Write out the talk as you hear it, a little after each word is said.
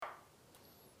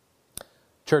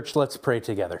Church, let's pray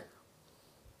together.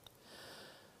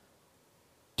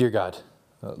 Dear God,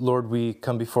 Lord, we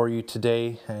come before you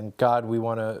today, and God, we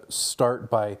want to start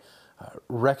by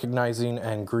recognizing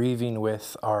and grieving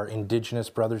with our Indigenous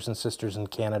brothers and sisters in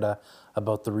Canada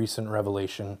about the recent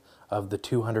revelation of the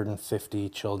 250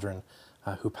 children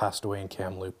who passed away in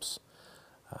Kamloops.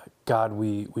 God,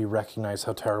 we recognize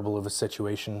how terrible of a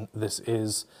situation this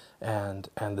is and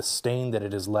the stain that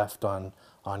it has left on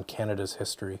Canada's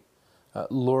history.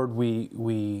 Lord,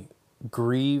 we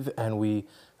grieve and we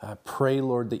pray,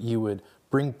 Lord, that you would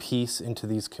bring peace into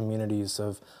these communities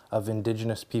of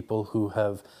Indigenous people who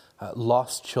have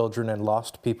lost children and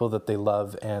lost people that they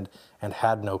love and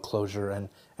had no closure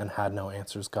and had no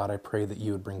answers. God, I pray that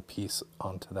you would bring peace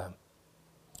onto them.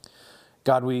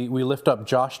 God, we lift up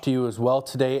Josh to you as well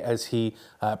today as he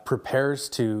prepares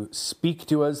to speak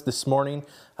to us this morning.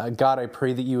 God, I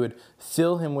pray that you would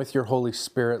fill him with your Holy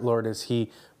Spirit, Lord, as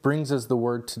he brings us the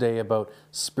word today about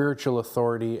spiritual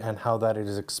authority and how that it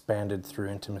is expanded through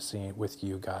intimacy with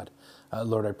you, God.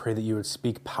 Lord, I pray that you would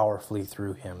speak powerfully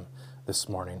through him this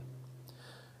morning.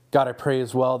 God, I pray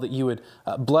as well that you would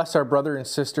bless our brother and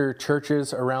sister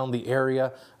churches around the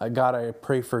area. God, I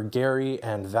pray for Gary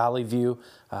and Valley View.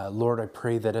 Lord, I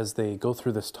pray that as they go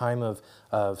through this time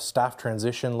of staff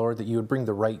transition, Lord, that you would bring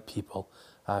the right people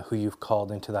who you've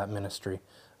called into that ministry.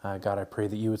 God, I pray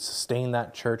that you would sustain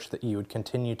that church, that you would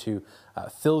continue to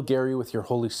fill Gary with your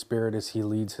Holy Spirit as he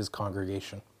leads his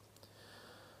congregation.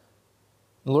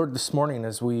 Lord, this morning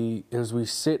as we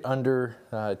sit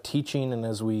under teaching and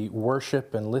as we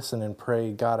worship and listen and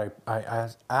pray, God, I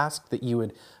ask that you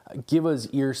would give us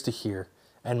ears to hear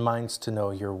and minds to know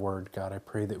your word. God, I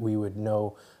pray that we would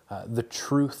know the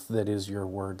truth that is your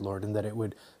word, Lord, and that it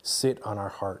would sit on our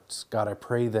hearts. God, I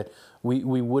pray that we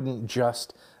wouldn't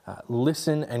just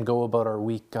listen and go about our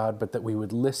week, God, but that we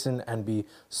would listen and be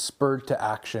spurred to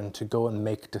action to go and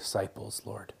make disciples,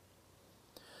 Lord.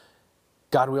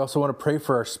 God, we also want to pray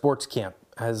for our sports camp.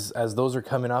 As those are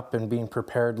coming up and being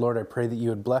prepared, Lord, I pray that you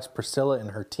would bless Priscilla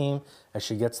and her team as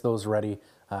she gets those ready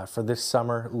for this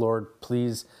summer. Lord,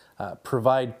 please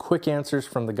provide quick answers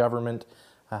from the government.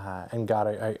 And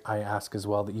God, I ask as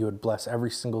well that you would bless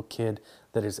every single kid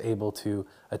that is able to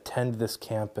attend this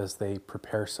camp as they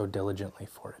prepare so diligently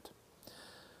for it.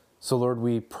 So Lord,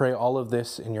 we pray all of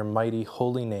this in your mighty,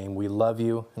 holy name. We love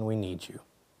you and we need you.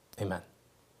 Amen.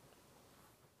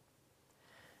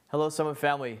 Hello, Summit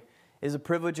family. It is a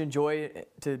privilege and joy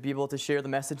to be able to share the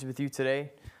message with you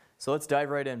today. So let's dive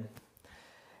right in.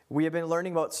 We have been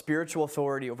learning about spiritual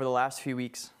authority over the last few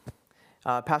weeks.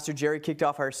 Pastor Jerry kicked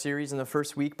off our series in the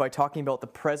first week by talking about the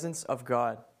presence of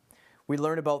God. We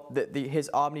learned about his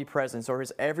omnipresence, or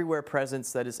his everywhere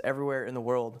presence that is everywhere in the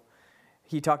world.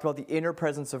 He talked about the inner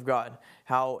presence of God,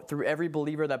 how through every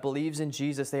believer that believes in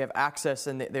Jesus, they have access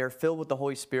and they are filled with the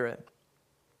Holy Spirit.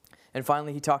 And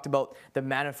finally, he talked about the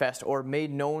manifest or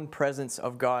made known presence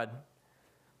of God.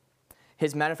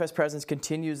 His manifest presence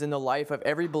continues in the life of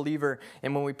every believer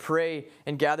and when we pray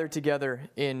and gather together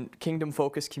in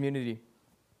kingdom-focused community.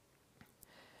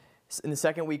 In the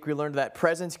second week, we learned that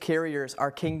presence carriers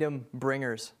are kingdom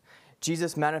bringers.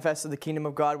 Jesus manifested the kingdom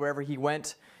of God wherever he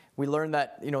went. We learned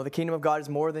that the kingdom of God is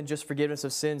more than just forgiveness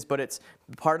of sins, but it's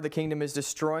part of the kingdom is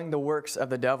destroying the works of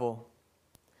the devil.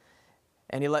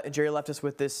 And Jerry left us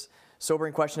with this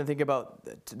sobering question to think about,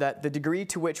 that the degree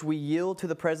to which we yield to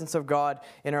the presence of God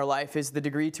in our life is the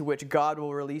degree to which God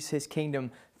will release his kingdom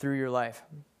through your life.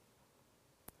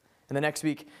 And the next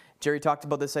week, Jerry talked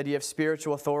about this idea of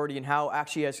spiritual authority and how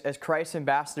actually as Christ's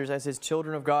ambassadors, as his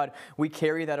children of God, we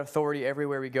carry that authority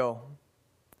everywhere we go.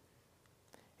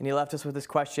 And he left us with this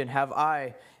question: have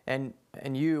I and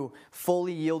you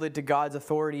fully yielded to God's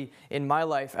authority in my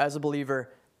life as a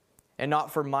believer, and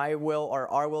not for my will or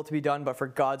our will to be done, but for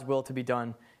God's will to be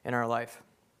done in our life?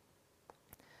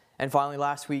 And finally,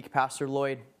 last week, Pastor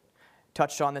Lloyd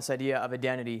touched on this idea of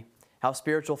identity, how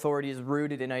spiritual authority is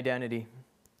rooted in identity.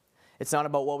 It's not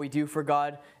about what we do for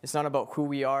God. It's not about who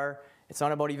we are. It's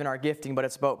not about even our gifting, but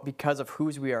it's about because of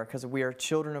whose we are, because we are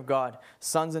children of God,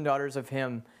 sons and daughters of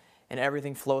him, and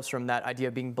everything flows from that idea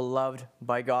of being beloved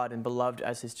by God and beloved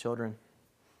as his children.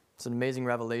 It's an amazing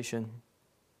revelation.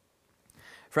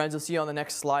 Friends, you'll see on the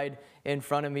next slide in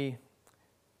front of me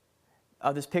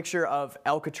this picture of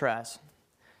Alcatraz.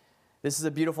 This is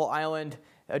a beautiful island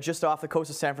just off the coast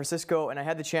of San Francisco, and I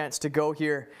had the chance to go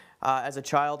here as a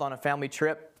child on a family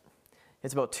trip.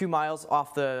 It's about 2 miles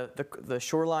off the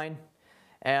shoreline,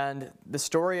 and the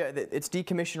story, it's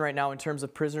decommissioned right now in terms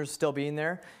of prisoners still being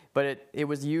there, but it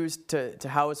was used to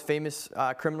house famous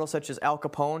criminals such as Al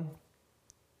Capone.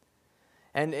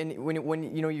 And when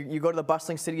you go to the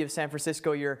bustling city of San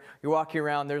Francisco, you're walking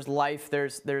around. There's life.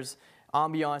 There's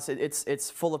ambiance. It's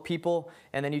full of people.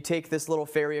 And then you take this little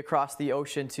ferry across the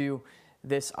ocean to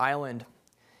this island.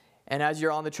 And as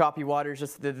you're on the choppy waters,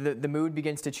 just the mood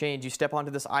begins to change. You step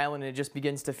onto this island, and it just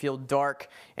begins to feel dark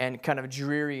and kind of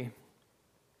dreary.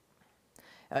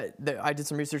 I did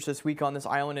some research this week on this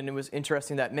island, and it was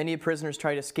interesting that many prisoners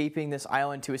tried escaping this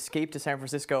island to escape to San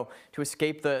Francisco, to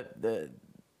escape the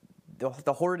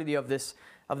horridity of this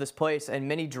place, and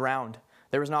many drowned.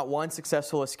 There was not one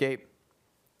successful escape.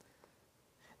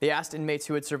 They asked inmates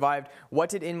who had survived, what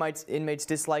did inmates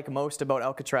dislike most about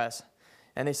Alcatraz?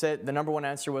 And they said the number one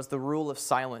answer was the rule of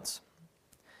silence.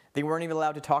 They weren't even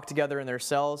allowed to talk together in their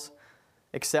cells,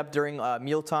 except during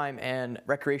mealtime and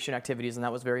recreation activities, and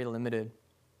that was very limited.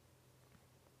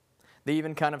 They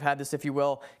even kind of had this, if you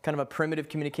will, kind of a primitive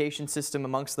communication system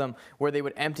amongst them, where they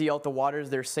would empty out the waters,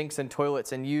 their sinks and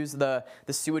toilets, and use the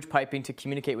sewage piping to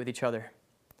communicate with each other.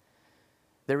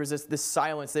 There was this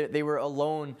silence. They were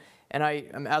alone. And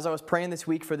as I was praying this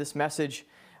week for this message,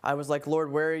 I was like,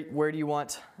 Lord, where do you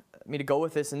want me to go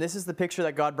with this? And this is the picture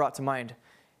that God brought to mind.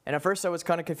 And at first I was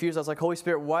kind of confused. I was like, Holy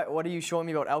Spirit, what are you showing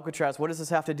me about Alcatraz? What does this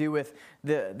have to do with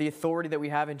the authority that we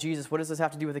have in Jesus? What does this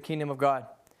have to do with the kingdom of God?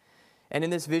 And in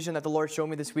this vision that the Lord showed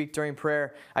me this week during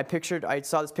prayer, I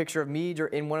saw this picture of me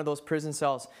in one of those prison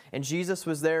cells. And Jesus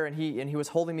was there, and he was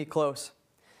holding me close.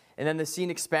 And then the scene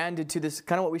expanded to this,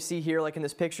 kind of what we see here, like in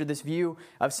this picture, this view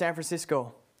of San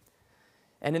Francisco.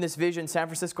 And in this vision, San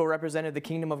Francisco represented the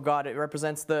kingdom of God. It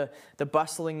represents the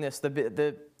bustlingness,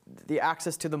 the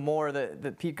access to the more,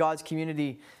 God's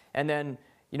community. And then,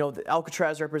 the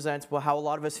Alcatraz represents how a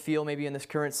lot of us feel maybe in this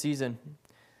current season.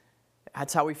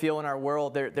 That's how we feel in our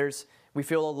world. We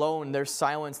feel alone. There's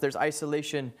silence. There's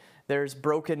isolation. There's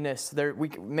brokenness.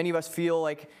 Many of us feel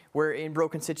like we're in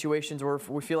broken situations, or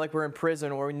we feel like we're in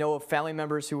prison, or we know of family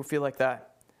members who feel like that.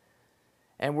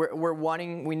 And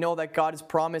we know that God's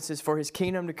promise is for His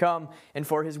kingdom to come and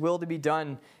for His will to be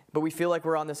done. But we feel like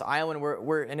we're on this island,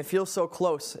 and it feels so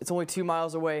close. It's only 2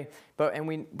 miles away, but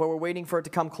we're waiting for it to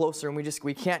come closer, and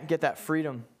we can't get that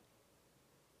freedom.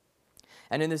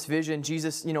 And in this vision,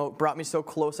 Jesus, brought me so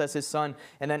close as His Son.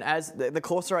 And then as the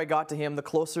closer I got to Him, the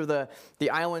closer the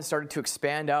island started to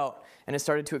expand out. And it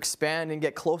started to expand and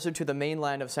get closer to the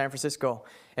mainland of San Francisco.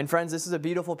 And friends, this is a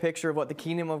beautiful picture of what the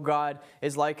kingdom of God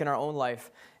is like in our own life.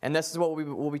 And this is what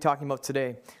we'll be talking about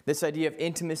today. This idea of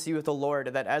intimacy with the Lord,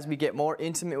 that as we get more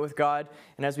intimate with God,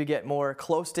 and as we get more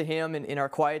close to Him and in our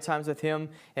quiet times with Him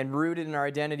and rooted in our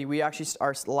identity,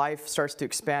 our life starts to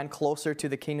expand closer to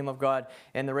the kingdom of God.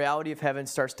 And the reality of heaven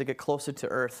starts to get closer to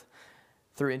earth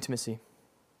through intimacy.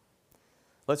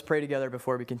 Let's pray together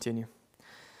before we continue.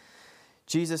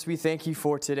 Jesus, we thank You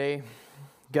for today.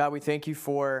 God, we thank You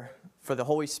for the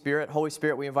Holy Spirit. Holy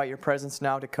Spirit, we invite Your presence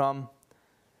now to come.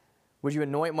 Would You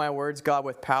anoint my words, God,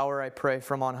 with power, I pray,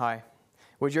 from on high.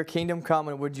 Would Your kingdom come,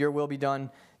 and would Your will be done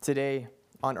today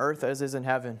on earth as is in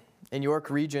heaven, in York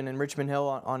region, in Richmond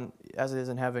Hill, as it is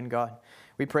in heaven, God.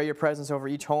 We pray Your presence over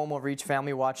each home, over each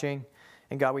family watching.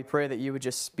 And God, we pray that You would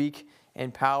just speak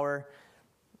in power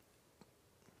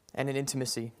and in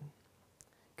intimacy.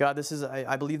 God,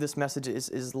 I believe this message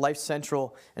is life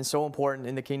central and so important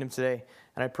in the kingdom today.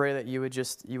 And I pray that You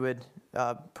would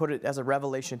put it as a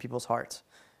revelation in people's hearts.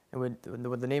 And would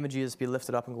the name of Jesus be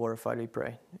lifted up and glorified, we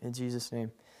pray. In Jesus'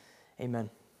 name, amen.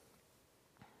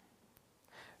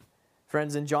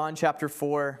 Friends, in John chapter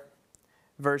 4,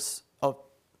 Rob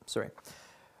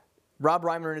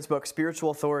Reimer in his book,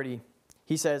 Spiritual Authority,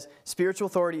 he says, spiritual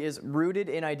authority is rooted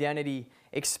in identity,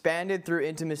 expanded through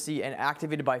intimacy, and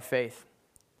activated by faith.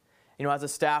 As a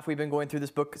staff, we've been going through this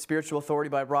book, Spiritual Authority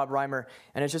by Rob Reimer,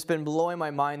 and it's just been blowing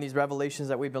my mind, these revelations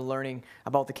that we've been learning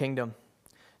about the kingdom.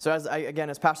 So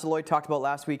as Pastor Lloyd talked about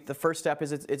last week, the first step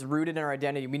is it's rooted in our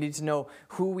identity. We need to know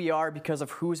who we are because of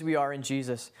whose we are in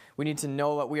Jesus. We need to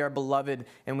know that we are beloved,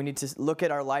 and we need to look at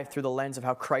our life through the lens of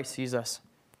how Christ sees us.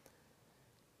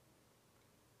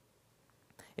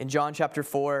 In John chapter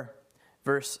 4,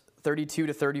 verse 32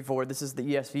 to 34, this is the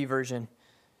ESV version.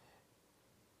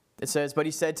 It says, "But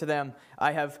He said to them,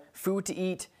 I have food to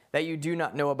eat that you do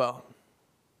not know about."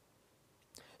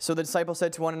 So the disciples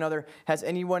said to one another, "Has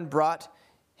anyone brought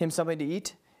Him something to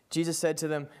eat?" Jesus said to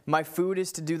them, "My food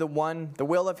is to do the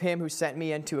will of Him who sent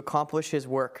me and to accomplish His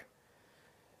work."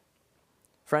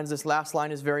 Friends, this last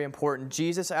line is very important.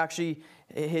 Jesus actually,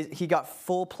 He got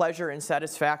full pleasure and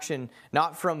satisfaction,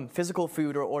 not from physical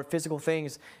food or physical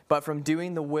things, but from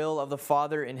doing the will of the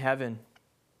Father in heaven.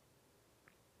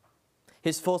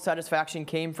 His full satisfaction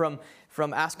came from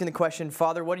asking the question,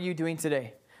 "Father, what are You doing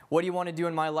today? What do You want to do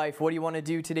in my life? What do You want to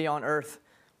do today on earth?"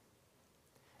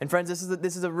 And friends, this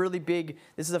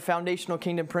is a foundational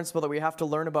kingdom principle that we have to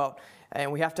learn about,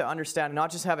 and we have to understand, not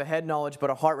just have a head knowledge,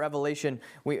 but a heart revelation.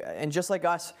 And just like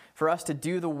us, for us to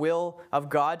do the will of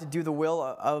God, to do the will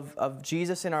of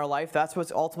Jesus in our life, that's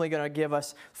what's ultimately going to give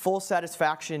us full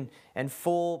satisfaction and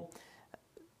full,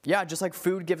 just like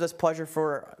food gives us pleasure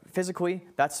for physically,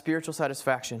 that's spiritual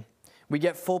satisfaction. We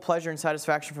get full pleasure and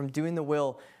satisfaction from doing the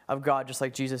will of God, just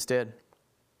like Jesus did.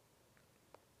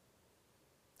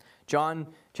 John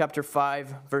chapter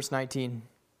 5, verse 19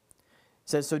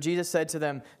 says, "So Jesus said to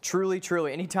them, 'Truly,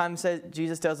 truly.'" Anytime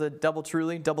Jesus does a double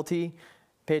truly, double T,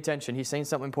 pay attention. He's saying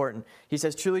something important. He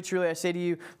says, "Truly, truly, I say to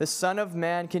you, the Son of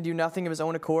Man can do nothing of his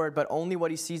own accord, but only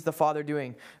what he sees the Father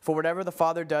doing. For whatever the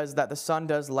Father does, that the Son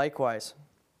does likewise."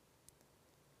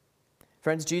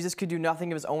 Friends, Jesus could do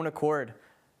nothing of his own accord.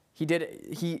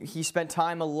 He spent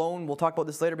time alone. We'll talk about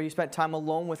this later, but he spent time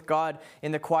alone with God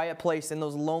in the quiet place, in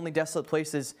those lonely, desolate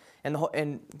places.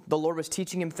 And the Lord was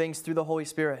teaching him things through the Holy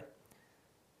Spirit.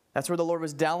 That's where the Lord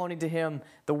was downloading to him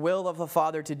the will of the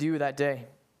Father to do that day.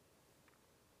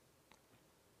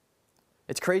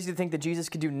 It's crazy to think that Jesus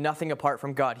could do nothing apart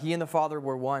from God. He and the Father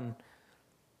were one.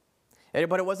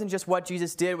 But it wasn't just what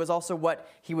Jesus did, it was also what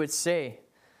he would say.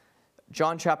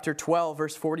 John chapter 12,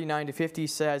 verse 49 to 50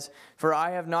 says, "For I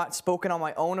have not spoken on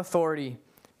my own authority,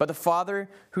 but the Father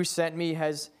who sent me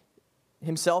has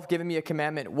himself given me a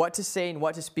commandment, what to say and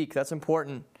what to speak." That's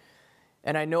important.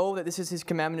 "And I know that this is his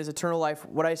commandment, is eternal life.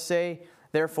 What I say,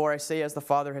 therefore, I say as the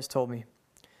Father has told me."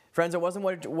 Friends, it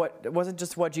wasn't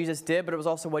just what Jesus did, but it was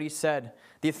also what he said.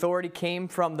 The authority came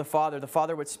from the Father. The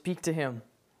Father would speak to him.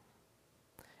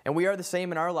 And we are the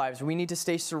same in our lives. We need to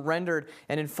stay surrendered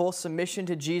and in full submission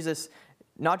to Jesus,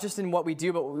 not just in what we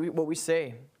do, but what we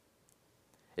say.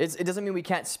 It doesn't mean we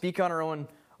can't speak on our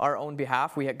own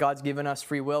behalf. God's given us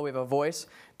free will. We have a voice.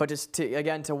 But just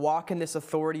to walk in this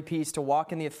authority piece, to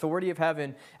walk in the authority of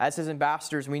heaven as his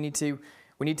ambassadors, we need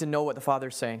to know what the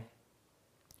Father's saying.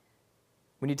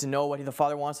 We need to know what the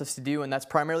Father wants us to do, and that's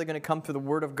primarily going to come through the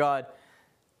Word of God,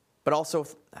 but also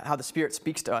how the Spirit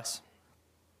speaks to us.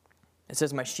 It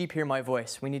says, "My sheep hear my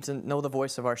voice." We need to know the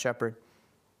voice of our shepherd.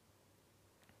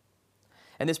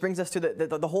 And this brings us to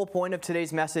the whole point of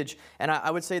today's message. And I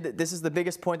would say that this is the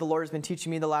biggest point the Lord has been teaching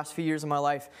me the last few years of my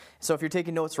life. So if you're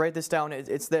taking notes, write this down.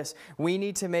 It's this. We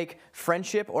need to make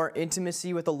friendship or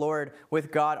intimacy with the Lord,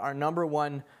 with God, our number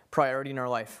one priority in our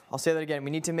life. I'll say that again.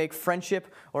 We need to make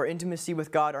friendship or intimacy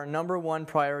with God our number one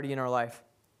priority in our life.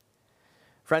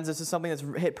 Friends, this is something that's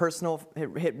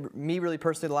hit me really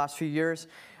personally the last few years.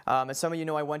 As some of you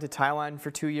know, I went to Thailand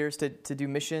for 2 years to do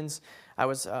missions. I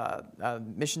was a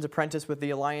missions apprentice with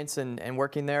the Alliance and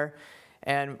working there.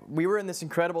 And we were in this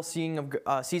incredible season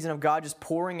of God just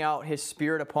pouring out his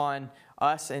Spirit upon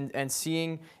us and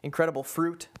seeing incredible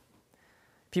fruit.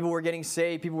 People were getting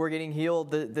saved. People were getting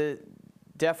healed. The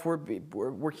deaf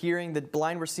were hearing. The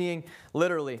blind were seeing,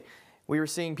 literally. We were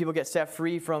seeing people get set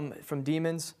free from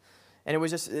demons. And it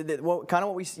was just kind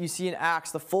of what you see in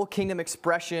Acts. The full kingdom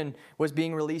expression was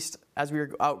being released as we were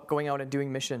going out and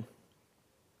doing mission.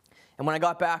 And when I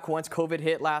got back, once COVID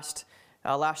hit last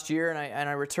year, and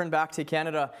I returned back to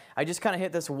Canada, I just kind of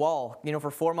hit this wall.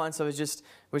 For 4 months, I was just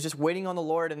waiting on the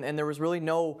Lord, and there was really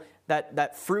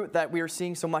that fruit that we were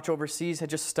seeing so much overseas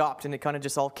had just stopped, and it kind of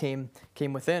just all came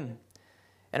within.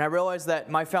 And I realized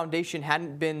that my foundation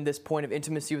hadn't been this point of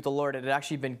intimacy with the Lord; it had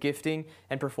actually been gifting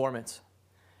and performance.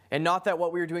 And not that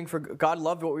what we were doing for God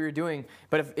loved what we were doing,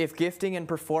 but if gifting and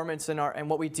performance and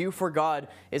what we do for God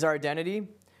is our identity,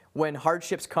 when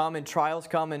hardships come and trials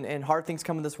come and hard things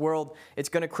come in this world, it's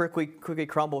going to quickly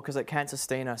crumble because it can't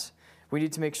sustain us. We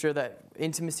need to make sure that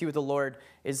intimacy with the Lord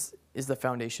is the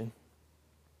foundation.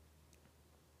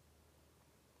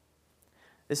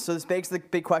 So this begs the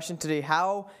big question today: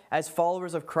 how, as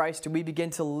followers of Christ, do we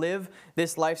begin to live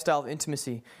this lifestyle of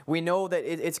intimacy? We know that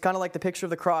it's kind of like the picture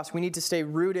of the cross. We need to stay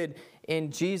rooted in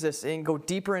Jesus and go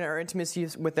deeper in our intimacy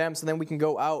with them so then we can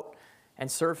go out and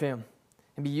serve him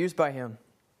and be used by him.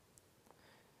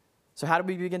 So how do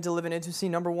we begin to live in intimacy?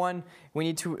 Number one, we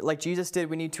need to, like Jesus did,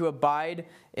 we need to abide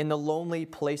in the lonely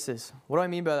places. What do I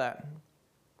mean by that?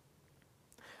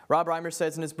 Rob Reimer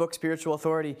says in his book, Spiritual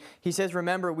Authority, he says,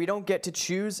 remember, we don't get to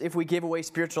choose if we give away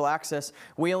spiritual access.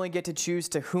 We only get to choose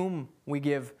to whom we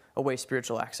give away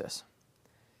spiritual access.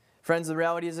 Friends, the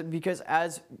reality is that because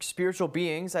as spiritual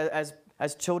beings,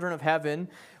 as children of heaven,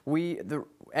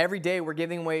 every day we're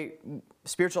giving away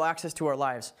spiritual access to our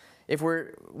lives. If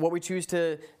what we choose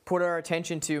to put our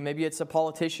attention to, maybe it's a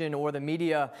politician or the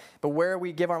media, but where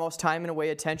we give our most time and away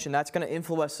attention, that's going to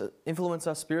influence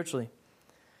us spiritually.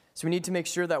 So we need to make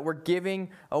sure that we're giving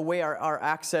away our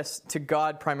access to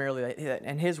God primarily,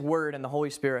 and His Word and the Holy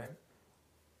Spirit.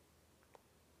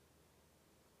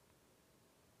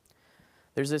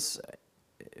 There's this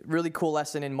really cool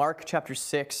lesson in Mark chapter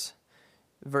 6,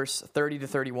 verse 30 to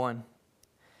 31.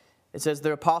 It says,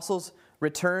 the apostles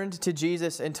returned to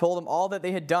Jesus and told him all that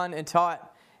they had done and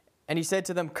taught. And he said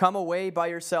to them, come away by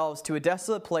yourselves to a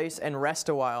desolate place and rest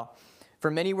a while. For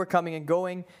many were coming and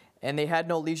going, and they had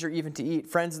no leisure even to eat.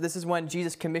 Friends, this is when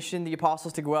Jesus commissioned the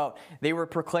apostles to go out. They were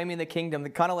proclaiming the kingdom,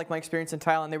 kind of like my experience in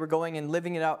Thailand. They were going and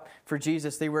living it out for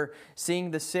Jesus. They were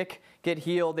seeing the sick get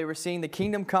healed. They were seeing the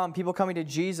kingdom come, people coming to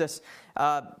Jesus,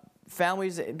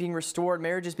 families being restored,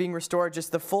 marriages being restored,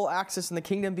 just the full access and the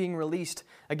kingdom being released.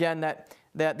 Again, that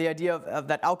the idea of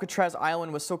that Alcatraz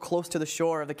Island was so close to the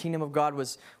shore of the kingdom of God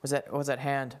was at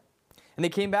hand. And they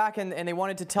came back and they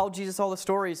wanted to tell Jesus all the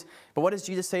stories. But what does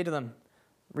Jesus say to them?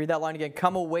 Read that line again.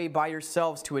 Come away by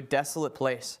yourselves to a desolate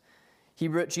place.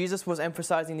 Jesus was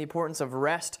emphasizing the importance of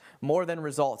rest more than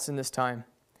results in this time.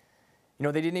 You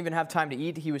know, they didn't even have time to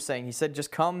eat, he was saying. He said,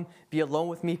 just come, be alone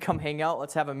with me, come hang out,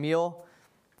 let's have a meal.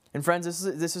 And friends,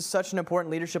 this is such an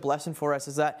important leadership lesson for us,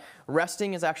 is that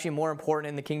resting is actually more important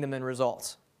in the kingdom than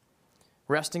results.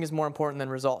 Resting is more important than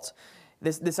results.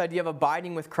 This idea of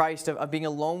abiding with Christ, of being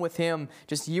alone with Him,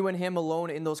 just you and Him alone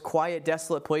in those quiet,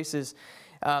 desolate places,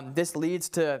 this leads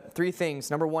to three things.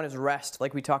 Number one is rest,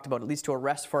 like we talked about. It leads to a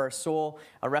rest for our soul,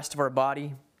 a rest of our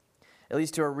body. It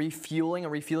leads to a refueling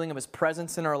of His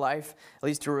presence in our life. It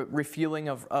leads to a refueling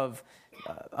of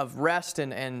rest,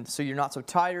 and so you're not so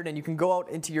tired, and you can go out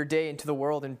into your day, into the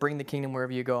world, and bring the kingdom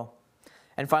wherever you go.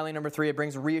 And finally, number three, it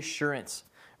brings reassurance.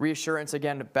 Reassurance,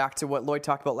 again, back to what Lloyd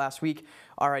talked about last week,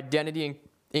 our identity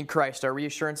in Christ, our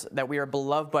reassurance that we are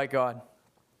beloved by God.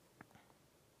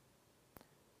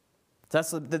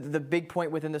 That's the big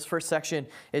point within this first section,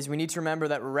 is we need to remember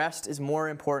that rest is more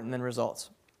important than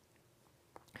results.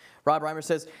 Rob Reimer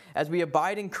says, as we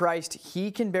abide in Christ,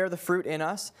 He can bear the fruit in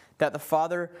us that the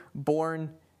Father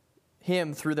born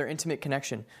Him through their intimate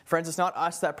connection. Friends, it's not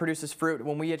us that produces fruit.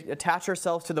 When we attach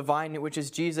ourselves to the vine, which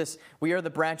is Jesus, we are the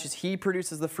branches. He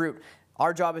produces the fruit.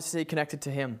 Our job is to stay connected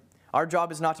to Him. Our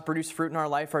job is not to produce fruit in our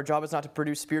life. Our job is not to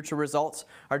produce spiritual results.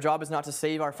 Our job is not to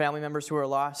save our family members who are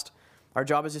lost. Our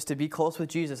job is just to be close with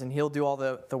Jesus, and He'll do all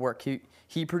the work.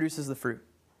 He produces the fruit.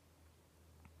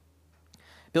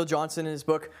 Bill Johnson, in his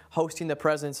book, Hosting the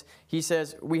Presence, he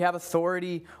says, we have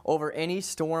authority over any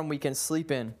storm we can sleep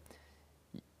in.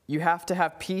 You have to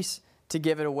have peace to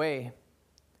give it away.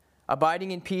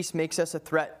 Abiding in peace makes us a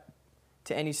threat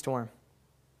to any storm.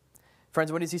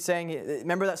 Friends, what is he saying?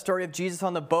 Remember that story of Jesus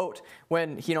on the boat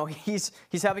when he's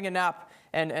having a nap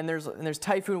and there's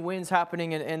typhoon winds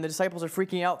happening and the disciples are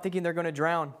freaking out thinking they're going to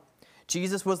drown.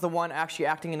 Jesus was the one actually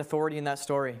acting in authority in that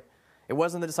story. It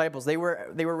wasn't the disciples. They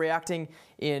were reacting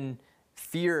in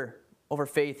fear over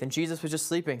faith, and Jesus was just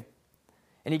sleeping.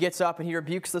 And He gets up and He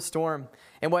rebukes the storm.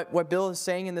 And what Bill is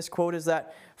saying in this quote is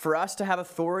that for us to have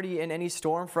authority in any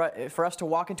storm, for us to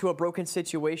walk into a broken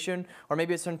situation, or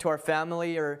maybe it's into our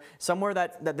family or somewhere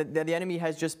that the enemy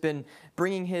has just been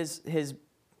bringing his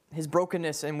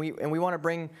brokenness, and we want to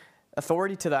bring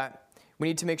authority to that, we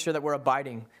need to make sure that we're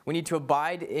abiding. We need to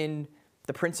abide in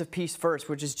the Prince of Peace first,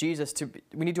 which is Jesus.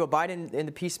 We need to abide in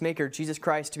the peacemaker, Jesus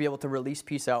Christ, to be able to release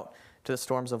peace out to the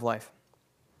storms of life.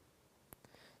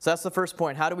 So that's the first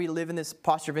point. How do we live in this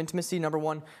posture of intimacy? Number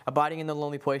one, abiding in the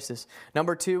lonely places.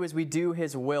 Number two is we do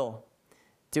His will.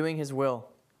 Doing His will.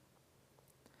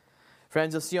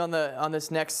 Friends, you'll see on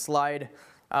this next slide,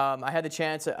 I had the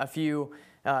chance a few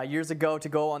years ago to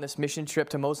go on this mission trip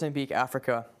to Mozambique,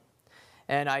 Africa.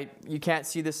 And you can't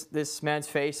see this man's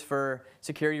face for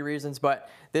security reasons, but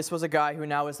this was a guy who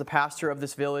now is the pastor of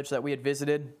this village that we had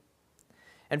visited.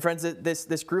 And friends,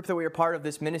 this group that we are part of,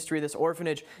 this ministry, this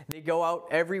orphanage, they go out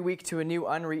every week to a new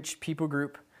unreached people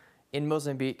group in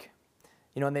Mozambique.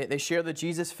 And they share the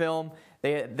Jesus film.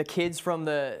 The kids from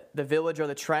the village are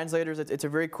the translators. It's a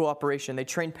very cool operation. They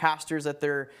train pastors at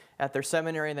their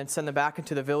seminary and then send them back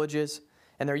into the villages.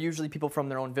 And they're usually people from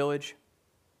their own village.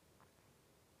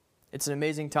 It's an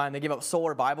amazing time. They give out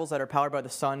solar Bibles that are powered by the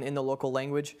sun in the local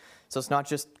language. So it's not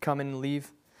just come in and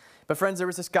leave. But friends, there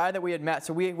was this guy that we had met.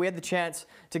 So we had the chance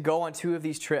to go on 2 of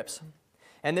these trips.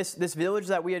 And this village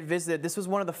that we had visited, this was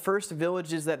one of the first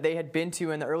villages that they had been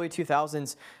to in the early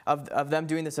 2000s of them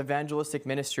doing this evangelistic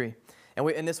ministry.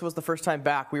 And this was the first time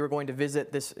back we were going to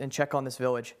visit this and check on this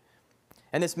village.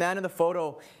 And this man in the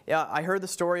photo, I heard the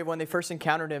story of when they first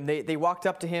encountered him. They walked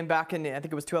up to him back in, I think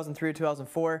it was 2003 or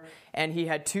 2004, and he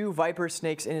had 2 viper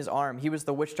snakes in his arm. He was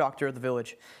the witch doctor of the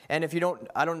village. And if you don't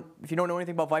know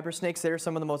anything about viper snakes, they're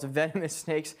some of the most venomous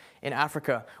snakes in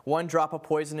Africa. 1 drop of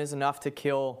poison is enough to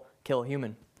kill a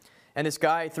human. And this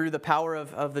guy, through the power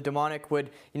of the demonic, would,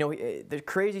 the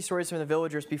crazy stories from the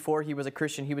villagers before he was a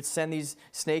Christian, he would send these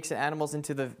snakes and animals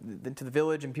into the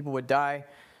village, and people would die.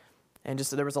 And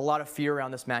just there was a lot of fear around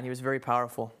this man. He was very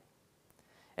powerful.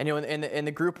 And and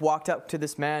the group walked up to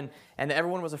this man, and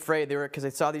everyone was afraid. Because they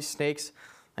saw these snakes.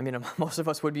 I mean, most of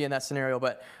us would be in that scenario.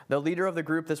 But the leader of the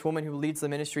group, this woman who leads the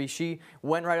ministry, she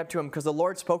went right up to him because the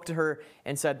Lord spoke to her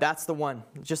and said, "That's the one."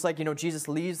 Just like Jesus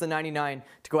leaves the 99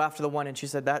 to go after the one, and she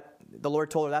said that the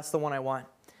Lord told her, "That's the one I want."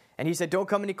 And he said, "Don't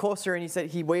come any closer." And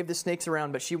he waved the snakes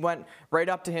around, but she went right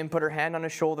up to him, put her hand on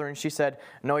his shoulder, and she said,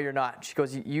 "No, you're not." She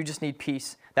goes, "You just need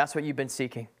peace. That's what you've been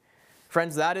seeking."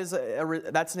 Friends,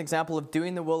 that's an example of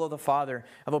doing the will of the Father,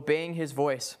 of obeying His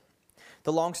voice.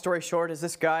 The long story short is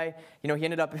this guy, he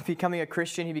ended up becoming a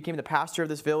Christian. He became the pastor of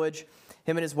this village.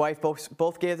 Him and his wife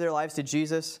both gave their lives to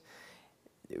Jesus.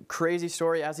 Crazy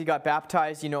story. As he got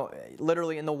baptized,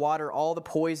 literally in the water, all the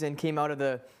poison came out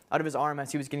of his arm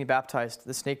as he was getting baptized,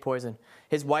 the snake poison.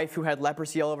 His wife, who had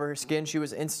leprosy all over her skin, she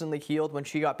was instantly healed when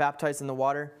she got baptized in the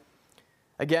water.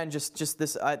 Again, just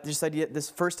this idea,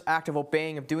 this first act of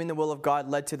obeying, of doing the will of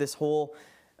God, led to this whole,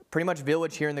 pretty much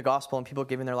village here in the gospel and people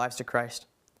giving their lives to Christ.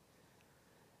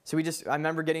 So I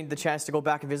remember getting the chance to go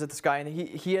back and visit this guy, and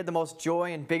he had the most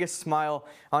joy and biggest smile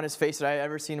on his face that I had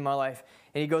ever seen in my life.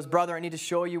 And he goes, "Brother, I need to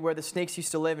show you where the snakes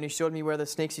used to live." And he showed me where the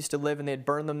snakes used to live, and they had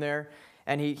burned them there.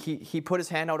 And he put his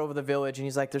hand out over the village, and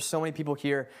he's like, "There's so many people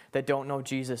here that don't know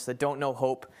Jesus, that don't know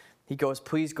hope." He goes,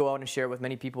 "Please go out and share it with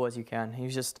many people as you can."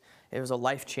 It was a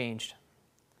life changed.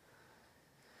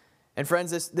 And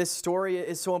friends, this story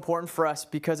is so important for us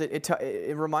because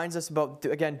it reminds us about,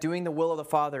 again, doing the will of the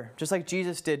Father. Just like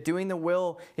Jesus did, doing the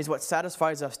will is what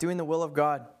satisfies us, doing the will of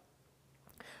God.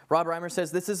 Rob Reimer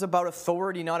says this is about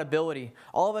authority, not ability.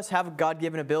 All of us have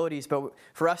God-given abilities, but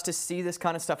for us to see this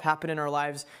kind of stuff happen in our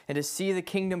lives and to see the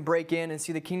kingdom break in and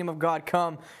see the kingdom of God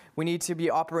come, we need to be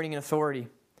operating in authority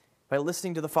by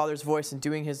listening to the Father's voice and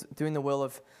doing the will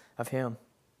of Him.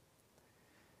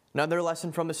 Another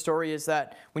lesson from the story is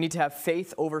that we need to have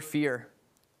faith over fear.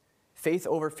 Faith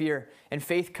over fear. And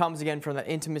faith comes again from that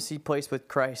intimacy place with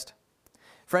Christ.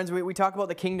 Friends, we talk about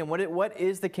the kingdom. What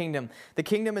is the kingdom? The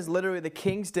kingdom is literally the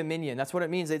king's dominion. That's what it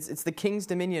means. It's the king's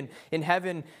dominion. In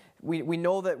heaven, we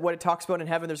know that what it talks about in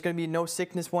heaven, there's going to be no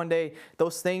sickness one day,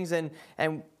 those things, and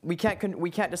we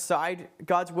can't decide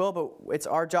God's will, but it's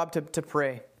our job to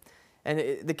pray. And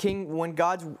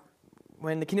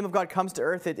when the kingdom of God comes to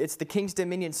earth, it's the king's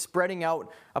dominion spreading out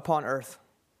upon earth.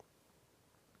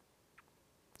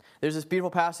 There's this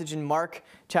beautiful passage in Mark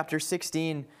chapter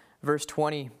 16, verse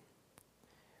 20,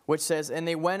 which says, "And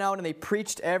they went out and they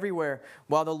preached everywhere,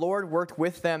 while the Lord worked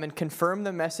with them and confirmed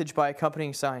the message by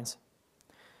accompanying signs."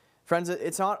 Friends,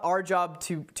 it's not our job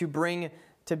to bring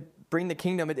the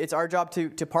kingdom. It's our job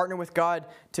to partner with God,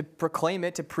 to proclaim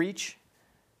it, to preach.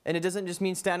 And it doesn't just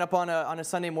mean stand up on a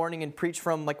Sunday morning and preach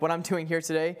from like what I'm doing here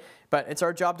today, but it's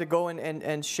our job to go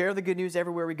and share the good news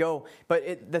everywhere we go.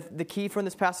 But the key from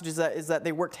this passage is that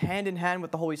they worked hand in hand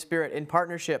with the Holy Spirit in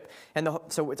partnership. And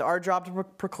so it's our job to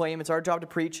proclaim, it's our job to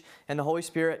preach, and the Holy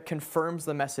Spirit confirms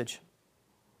the message.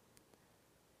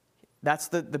 That's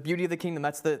the beauty of the kingdom.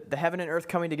 That's the heaven and earth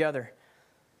coming together.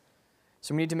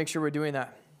 So we need to make sure we're doing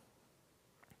that.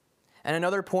 And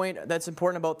another point that's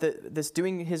important about this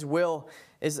doing His will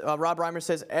is, Rob Reimer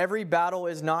says, every battle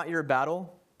is not your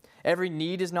battle. Every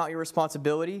need is not your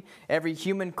responsibility. Every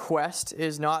human quest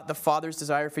is not the Father's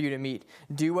desire for you to meet.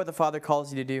 Do what the Father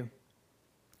calls you to do.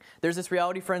 There's this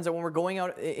reality, friends, that when we're going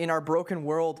out in our broken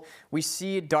world, we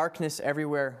see darkness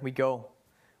everywhere we go.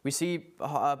 We see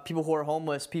people who are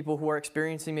homeless, people who are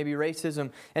experiencing maybe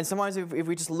racism. And sometimes if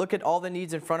we just look at all the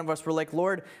needs in front of us, we're like,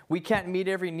 "Lord, we can't meet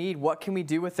every need. What can we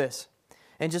do with this?"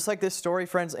 And just like this story,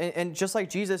 friends, and just like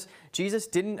Jesus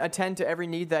didn't attend to every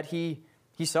need that he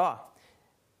saw.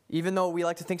 Even though we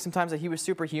like to think sometimes that He was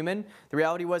superhuman, the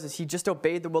reality was He just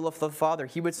obeyed the will of the Father.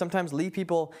 He would sometimes leave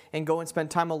people and go and spend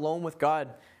time alone with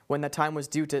God when that time was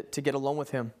due to get alone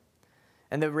with Him.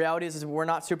 And the reality is we're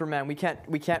not Superman. We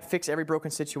can't fix every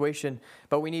broken situation,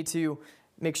 but we need to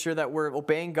make sure that we're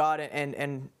obeying God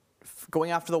and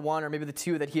going after the one or maybe the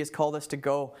two that He has called us to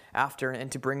go after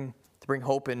and to bring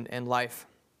hope and life.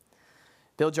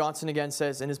 Bill Johnson again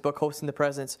says in his book, Hosting the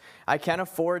Presence, "I can't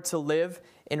afford to live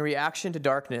in reaction to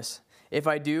darkness. If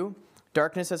I do,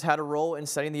 darkness has had a role in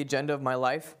setting the agenda of my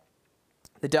life.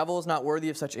 The devil is not worthy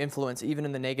of such influence, even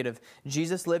in the negative.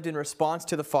 Jesus lived in response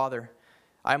to the Father.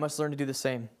 I must learn to do the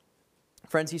same.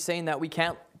 Friends, he's saying that we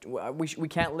can't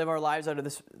live our lives out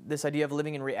of this idea of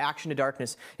living in reaction to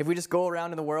darkness. If we just go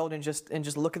around in the world and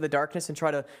just look at the darkness and try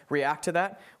to react to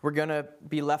that, we're going to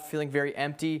be left feeling very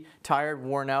empty, tired,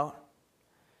 worn out.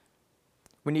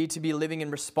 We need to be living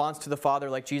in response to the Father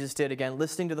like Jesus did, again,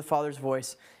 listening to the Father's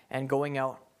voice and going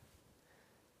out.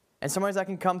 And sometimes that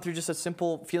can come through just a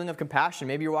simple feeling of compassion.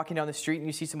 Maybe you're walking down the street and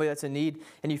you see somebody that's in need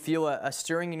and you feel a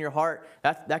stirring in your heart.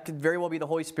 That could very well be the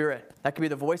Holy Spirit. That could be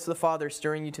the voice of the Father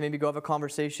stirring you to maybe go have a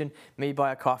conversation, maybe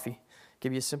buy a coffee. It could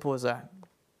be as simple as that.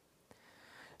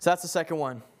 So that's the second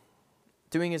one,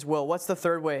 doing His will. What's the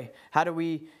third way? How do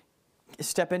we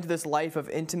step into this life of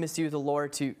intimacy with the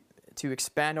Lord to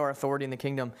expand our authority in the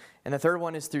kingdom? And the third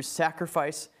one is through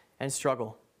sacrifice and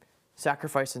struggle.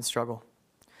 Sacrifice and struggle.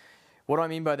 What do I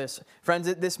mean by this?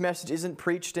 Friends, this message isn't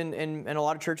preached in a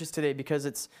lot of churches today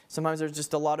because sometimes there's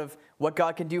just a lot of what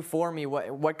God can do for me,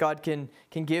 what God can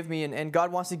give me, and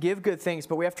God wants to give good things,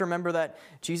 but we have to remember that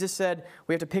Jesus said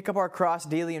we have to pick up our cross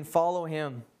daily and follow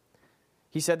Him.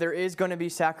 He said there is going to be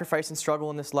sacrifice and struggle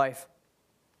in this life.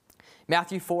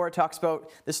 Matthew 4 talks about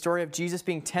the story of Jesus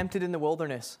being tempted in the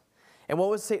wilderness. And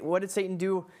what did Satan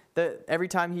do every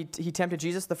time he tempted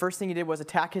Jesus? The first thing he did was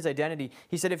attack His identity.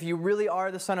 He said, if you really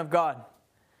are the Son of God.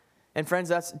 And friends,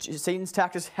 Satan's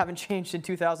tactics haven't changed in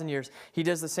 2,000 years. He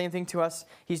does the same thing to us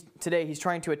today. He's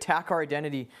trying to attack our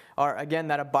identity, again,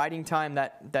 that abiding time,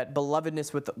 that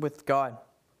belovedness with God.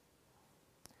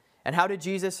 And how did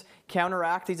Jesus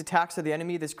counteract these attacks of the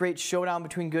enemy, this great showdown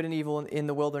between good and evil in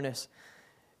the wilderness?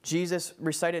 Jesus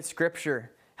recited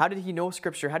Scripture. How did He know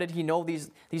Scripture? How did He know these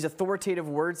authoritative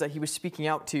words that He was speaking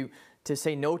out to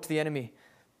say no to the enemy?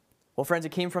 Well, friends,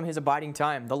 it came from His abiding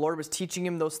time. The Lord was teaching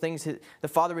Him those things. The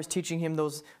Father was teaching Him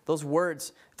those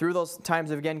words through those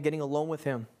times of, again, getting alone with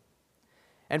Him.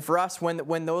 And for us,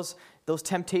 when those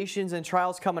temptations and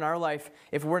trials come in our life,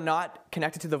 if we're not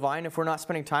connected to the vine, if we're not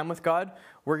spending time with God,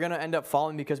 we're going to end up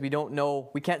falling because we don't know.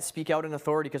 We can't speak out in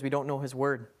authority because we don't know His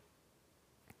word.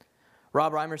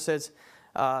 Rob Reimer says,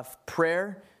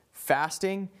 prayer,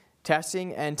 fasting,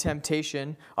 testing, and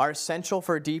temptation are essential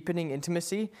for deepening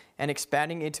intimacy, and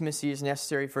expanding intimacy is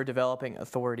necessary for developing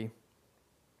authority.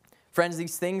 Friends,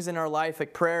 these things in our life,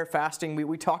 like prayer, fasting,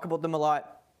 we talk about them a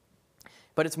lot,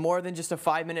 but it's more than just a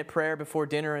 5-minute prayer before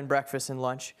dinner and breakfast and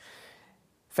lunch.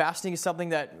 Fasting is something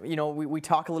that, we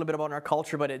talk a little bit about in our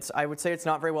culture, but I would say it's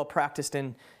not very well practiced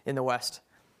in the West.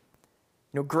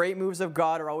 Great moves of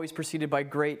God are always preceded by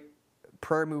great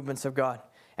prayer movements of God.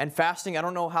 And fasting, I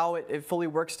don't know how it fully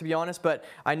works, to be honest, but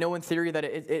I know in theory that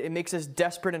it makes us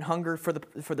desperate and hunger for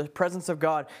the presence of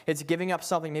God. It's giving up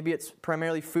something. Maybe it's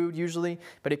primarily food usually,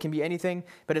 but it can be anything.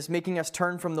 But it's making us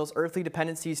turn from those earthly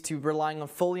dependencies to relying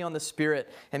fully on the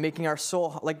Spirit and making our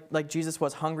soul, like Jesus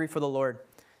was, hungry for the Lord.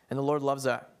 And the Lord loves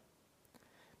that.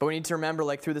 But we need to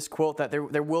remember, through this quote, that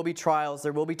there will be trials,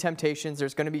 there will be temptations,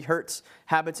 there's going to be hurts,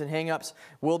 habits, and hang-ups,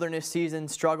 wilderness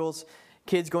seasons, struggles,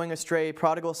 kids going astray,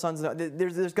 prodigal sons.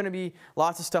 There's going to be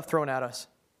lots of stuff thrown at us.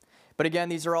 But again,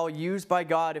 these are all used by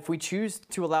God if we choose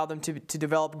to allow them to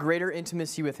develop greater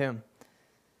intimacy with Him.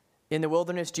 In the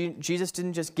wilderness, Jesus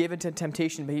didn't just give into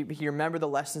temptation, but he remembered the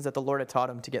lessons that the Lord had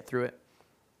taught Him to get through it.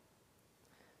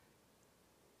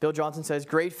 Bill Johnson says,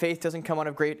 great faith doesn't come out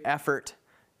of great effort,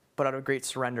 but out of great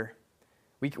surrender.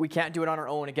 We can't do it on our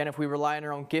own. Again, if we rely on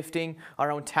our own gifting,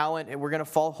 our own talent, we're going to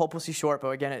fall hopelessly short. But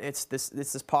again, it's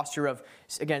this posture of,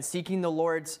 again, seeking the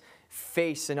Lord's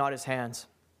face and not His hands.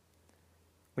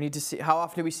 We need to see, how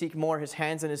often do we seek more His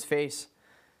hands and His face?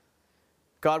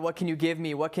 God, what can You give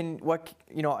me? And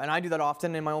I do that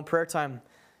often in my own prayer time.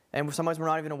 And sometimes we're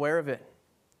not even aware of it.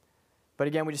 But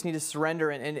again, we just need to surrender.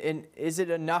 And is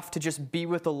it enough to just be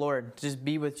with the Lord, to just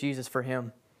be with Jesus for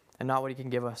Him and not what He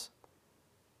can give us?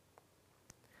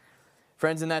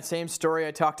 Friends, in that same story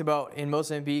I talked about in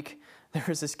Mozambique, there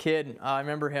was this kid. I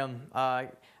remember him. I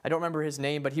don't remember his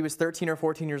name, but he was 13 or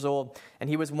 14 years old, and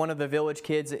he was one of the village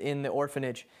kids in the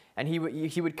orphanage. And he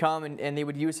would come, and they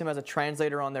would use him as a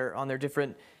translator on their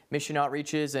different mission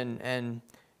outreaches, and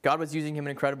God was using him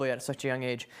incredibly at such a young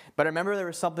age. But I remember there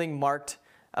was something marked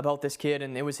about this kid,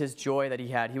 and it was his joy that he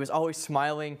had. He was always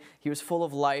smiling. He was full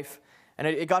of life. And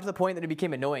it got to the point that it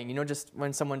became annoying, just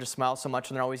when someone just smiles so much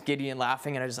and they're always giddy and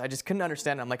laughing, and I just couldn't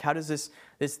understand it. I'm like, how does this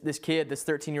kid, this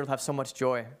 13-year-old, have so much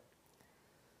joy?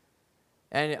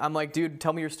 And I'm like, dude,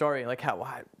 tell me your story.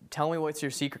 Tell me what's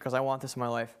your secret, because I want this in my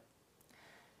life.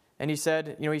 And he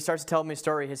said, he starts to tell me a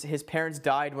story. His parents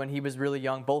died when he was really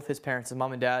young, both his parents, his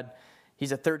mom and dad.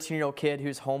 He's a 13-year-old kid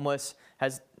who's homeless,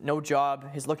 has no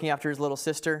job, he's looking after his little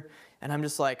sister. And I'm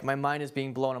just like, my mind is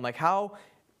being blown. I'm like, how,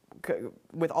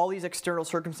 with all these external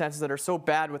circumstances that are so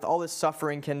bad, with all this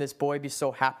suffering, can this boy be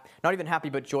so happy? Not even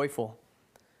happy, but joyful.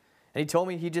 And he told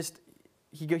me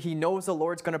he knows the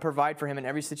Lord's going to provide for him in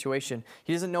every situation.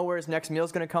 He doesn't know where his next meal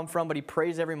is going to come from, but he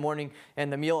prays every morning,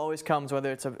 and the meal always comes,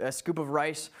 whether it's a scoop of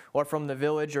rice or from the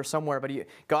village or somewhere. But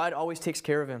God always takes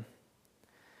care of him.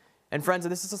 And friends,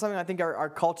 this is something I think our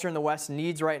culture in the West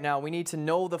needs right now. We need to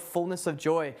know the fullness of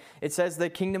joy. It says the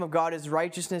kingdom of God is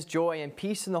righteousness, joy, and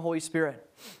peace in the Holy Spirit.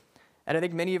 And I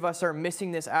think many of us are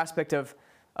missing this aspect of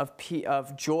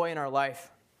joy in our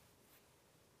life.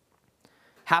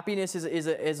 Happiness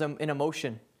is an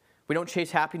emotion. We don't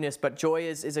chase happiness, but joy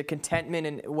is a contentment.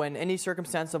 And when any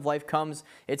circumstance of life comes,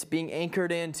 it's being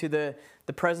anchored into the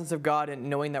presence of God and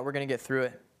knowing that we're going to get through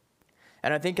it.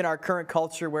 And I think in our current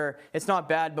culture where it's not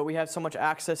bad, but we have so much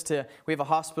access to, we have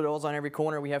hospitals on every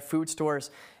corner, we have food stores,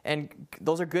 and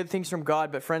those are good things from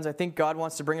God. But friends, I think God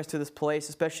wants to bring us to this place,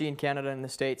 especially in Canada and the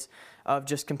States, of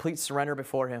just complete surrender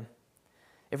before Him.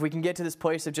 If we can get to this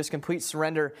place of just complete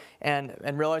surrender and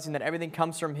realizing that everything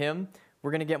comes from Him,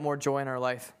 we're going to get more joy in our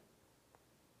life.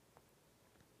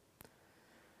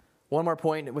 One more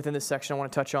point within this section I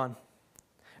want to touch on.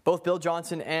 Both Bill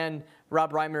Johnson and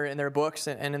Rob Reimer in their books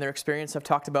and in their experience have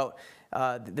talked about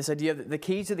this idea of the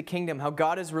keys to the kingdom, how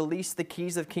God has released the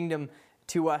keys of kingdom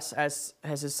to us as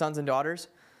His sons and daughters.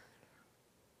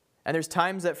 And there's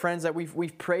times that, friends, that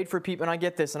we've prayed for people, and I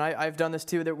get this, and I've done this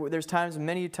too. There's times,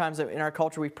 many times that in our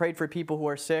culture we've prayed for people who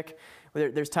are sick.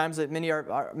 There's times that many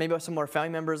are maybe some of our family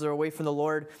members are away from the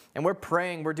Lord, and we're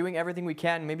praying, we're doing everything we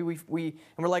can. Maybe and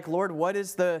we're like, Lord,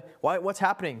 what's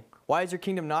happening? Why is your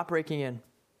kingdom not breaking in?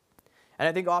 And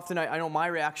I think often, I know my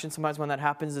reaction sometimes when that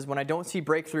happens is when I don't see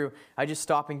breakthrough, I just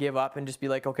stop and give up and just be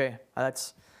like, okay,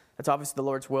 that's obviously the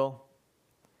Lord's will.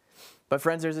 But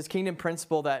friends, there's this kingdom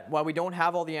principle that while we don't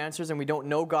have all the answers and we don't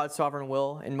know God's sovereign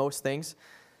will in most things,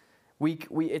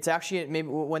 it's actually, maybe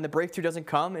when the breakthrough doesn't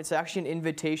come, it's actually an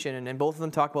invitation, and both of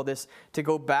them talk about this, to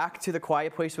go back to the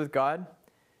quiet place with God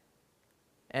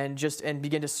and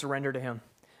begin to surrender to Him.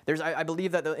 I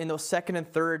believe that in those second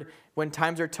and third, when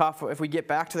times are tough, if we get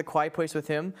back to the quiet place with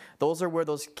Him, those are where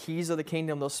those keys of the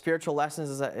kingdom, those spiritual lessons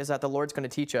is that the Lord's going to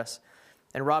teach us.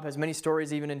 And Rob has many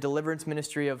stories, even in deliverance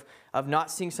ministry, of not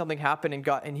seeing something happen,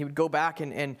 and he would go back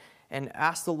and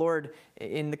ask the Lord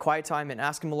in the quiet time and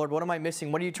ask Him, the Lord, what am I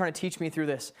missing? What are you trying to teach me through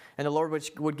this? And the Lord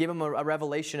would give him a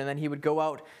revelation, and then he would go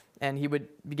out and he would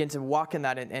begin to walk in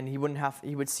that, and he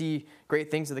would see great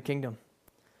things of the kingdom.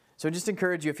 So I just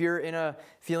encourage you, if you're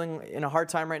feeling in a hard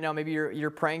time right now, maybe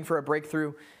you're praying for a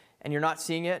breakthrough and you're not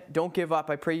seeing it, don't give up.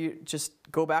 I pray you just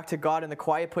go back to God in the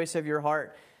quiet place of your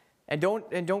heart, and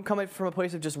don't come from a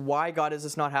place of just why God is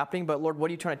this not happening, but Lord, what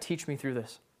are you trying to teach me through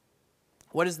this?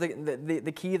 What is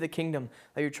the key of the kingdom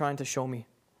that you're trying to show me?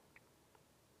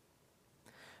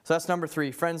 So that's number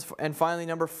 3, friends, and finally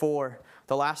number 4,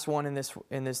 the last one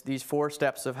in these 4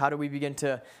 steps of how do we begin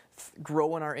to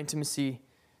grow in our intimacy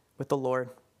with the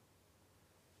Lord.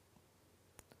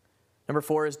 Number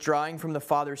 4 is drawing from the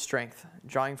Father's strength.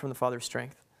 Drawing from the Father's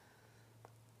strength.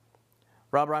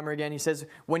 Rob Reimer again, he says,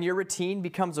 when your routine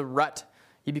becomes a rut,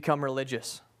 you become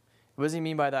religious. What does he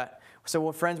mean by that?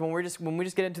 So, friends, when we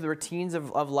just get into the routines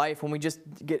of life, when we just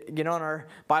get on our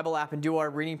Bible app and do our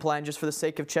reading plan just for the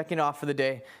sake of checking off for the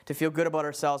day, to feel good about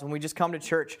ourselves, when we just come to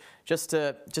church just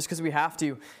because we have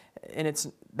to,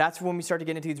 and that's when we start to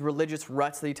get into these religious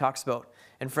ruts that he talks about,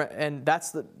 and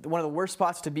that's one of the worst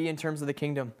spots to be in terms of the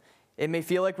kingdom. It may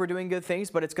feel like we're doing good things,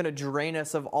 but it's going to drain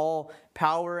us of all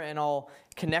power and all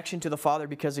connection to the Father,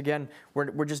 because again,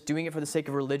 we're just doing it for the sake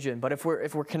of religion. But if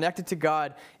we're connected to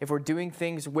God, if we're doing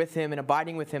things with Him and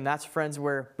abiding with Him, that's, friends,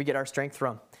 where we get our strength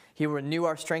from. He will renew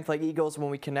our strength like eagles when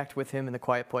we connect with Him in the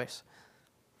quiet place.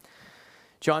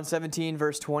 John 17,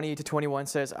 verse 20 to 21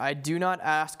 says, I do not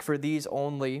ask for these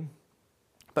only,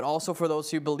 but also for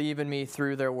those who believe in me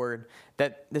through their word.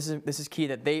 That this is key,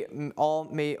 that they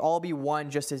may all be one,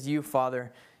 just as you,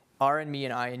 Father, are in me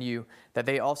and I in you, that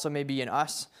they also may be in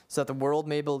us, so that the world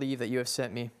may believe that you have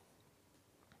sent me.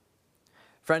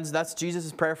 Friends, that's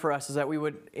Jesus' prayer for us, is that we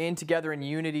would end together in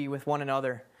unity with one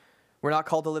another. We're not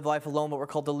called to live life alone, but we're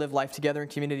called to live life together in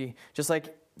community. Just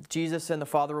like Jesus and the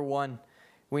Father were one,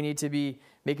 we need to be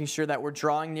making sure that we're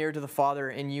drawing near to the Father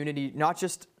in unity, not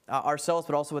just ourselves,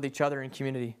 but also with each other in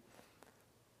community.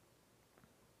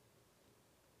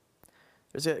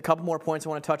 There's a couple more points I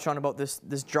want to touch on about this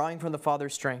drawing from the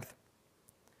Father's strength.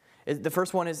 The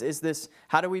first one is this: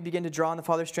 how do we begin to draw on the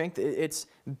Father's strength? It's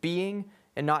being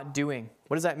and not doing.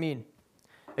 What does that mean?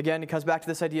 Again, it comes back to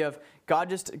this idea of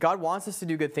God wants us to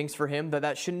do good things for him, but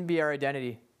that shouldn't be our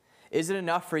identity. Is it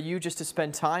enough for you just to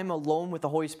spend time alone with the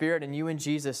Holy Spirit and you and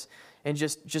Jesus and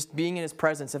just being in his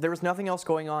presence? If there was nothing else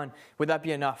going on, would that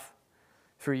be enough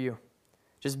for you?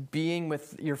 Just being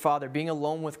with your Father, being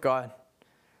alone with God.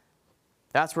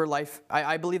 That's where life,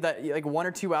 I believe that like 1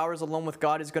 or 2 hours alone with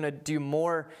God is going to do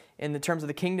more in the terms of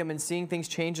the kingdom and seeing things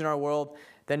change in our world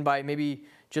than by maybe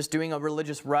just doing a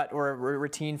religious rut or a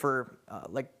routine for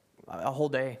like a whole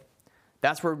day.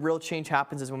 That's where real change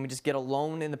happens, is when we just get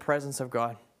alone in the presence of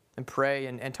God and pray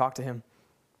and talk to him.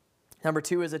 Number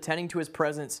 2 is attending to his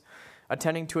presence.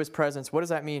 Attending to his presence. What does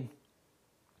that mean?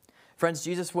 Friends,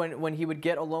 Jesus, when he would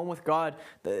get alone with God,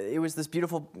 it was this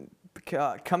beautiful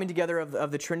coming together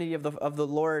of the Trinity of the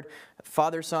Lord,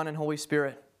 Father, Son, and Holy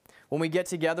Spirit. When we get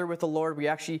together with the Lord,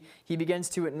 he begins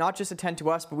to not just attend to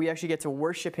us, but we actually get to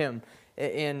worship him.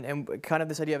 And kind of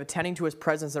this idea of attending to his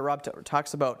presence that Rob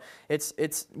talks about.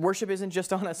 It's worship isn't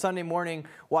just on a Sunday morning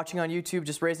watching on YouTube,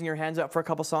 just raising your hands up for a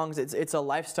couple songs. It's a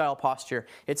lifestyle posture.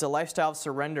 It's a lifestyle of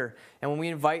surrender. And when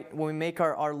we make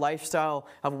our lifestyle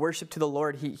of worship to the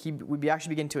Lord, we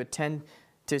actually begin to attend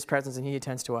to his presence, and he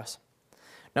attends to us.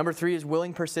 Number 3 is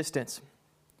willing persistence.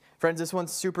 Friends, this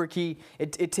one's super key.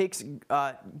 It takes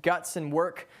guts and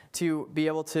work to be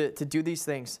able to do these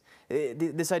things.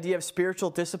 This idea of spiritual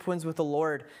disciplines with the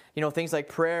Lord, things like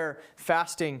prayer,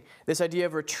 fasting, this idea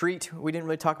of retreat, we didn't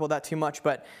really talk about that too much,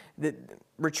 but the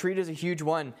retreat is a huge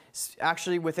one.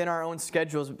 Actually, within our own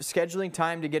schedules, scheduling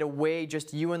time to get away,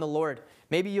 just you and the Lord.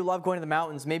 Maybe you love going to the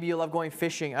mountains. Maybe you love going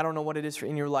fishing. I don't know what it is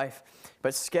in your life,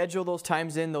 but schedule those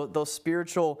times in, those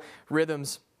spiritual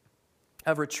rhythms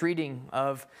of retreating,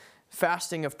 of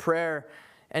fasting, of prayer,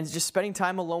 and just spending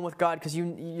time alone with God, because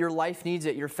your life needs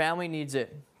it, your family needs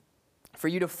it. For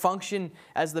you to function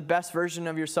as the best version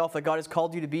of yourself that God has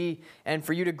called you to be, and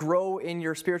for you to grow in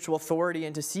your spiritual authority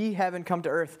and to see heaven come to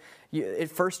earth, it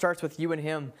first starts with you and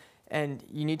him, and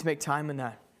you need to make time in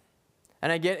that.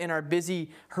 And I get in our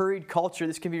busy, hurried culture,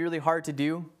 this can be really hard to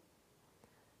do.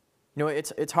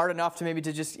 It's hard enough to maybe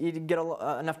to just get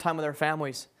enough time with our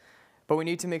families. But we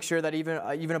need to make sure that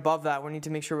even above that, we need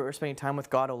to make sure we're spending time with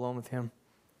God, alone with him.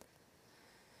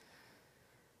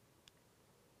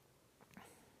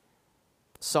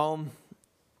 Rob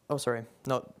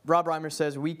Reimer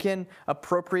says, we can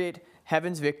appropriate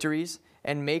heaven's victories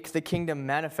and make the kingdom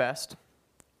manifest.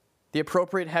 The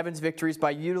appropriate heaven's victories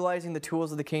by utilizing the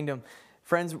tools of the kingdom.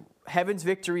 Friends, heaven's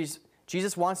victories,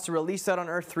 Jesus wants to release that on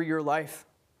earth through your life.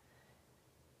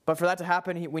 But for that to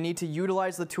happen, we need to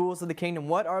utilize the tools of the kingdom.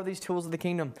 What are these tools of the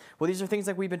kingdom? Well, these are things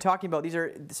like we've been talking about. These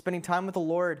are spending time with the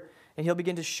Lord, and he'll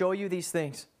begin to show you these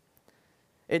things.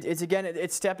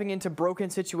 It's stepping into broken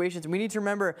situations. We need to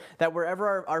remember that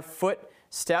wherever our foot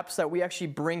steps, that we actually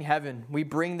bring heaven. We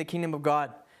bring the kingdom of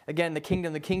God. Again, the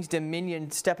kingdom, the king's dominion,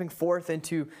 stepping forth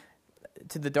into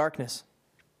the darkness.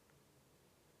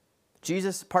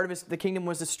 Jesus, part of the kingdom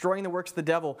was destroying the works of the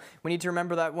devil. We need to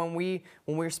remember that when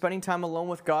we're spending time alone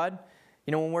with God,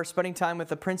 when we're spending time with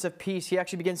the Prince of Peace, he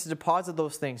actually begins to deposit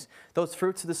those things, those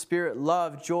fruits of the Spirit,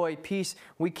 love, joy, peace.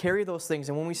 We carry those things.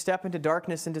 And when we step into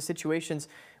darkness, into situations,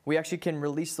 we actually can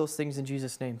release those things in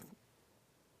Jesus' name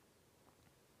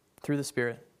through the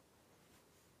Spirit.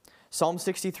 Psalm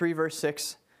 63 verse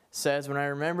 6 says, when I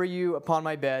remember you upon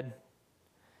my bed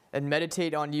and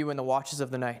meditate on you in the watches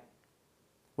of the night.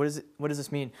 What does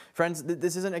this mean? Friends,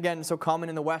 this isn't, again, so common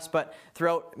in the West, but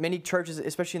throughout many churches,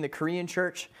 especially in the Korean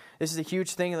church, this is a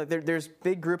huge thing. Like there's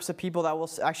big groups of people that will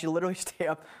actually literally stay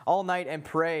up all night and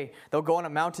pray. They'll go on a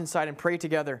mountainside and pray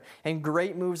together. And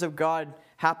great moves of God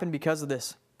happen because of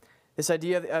this. This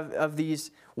idea of these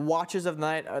watches of the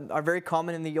night are very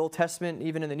common in the Old Testament,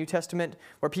 even in the New Testament,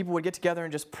 where people would get together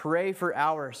and just pray for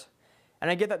hours.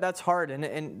 And I get that that's hard,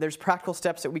 and there's practical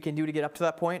steps that we can do to get up to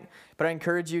that point. But I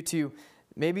encourage you to,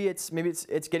 maybe it's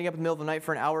getting up in the middle of the night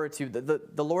for an hour or two.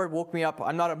 The Lord woke me up.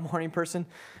 I'm not a morning person.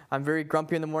 I'm very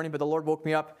grumpy in the morning, but the Lord woke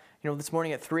me up, this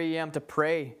morning at 3 a.m. to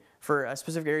pray for a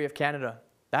specific area of Canada.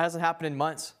 That hasn't happened in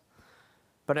months.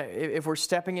 But if we're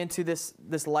stepping into this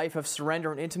life of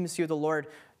surrender and intimacy with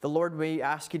the Lord may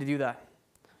ask you to do that.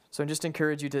 So I just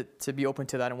encourage you to be open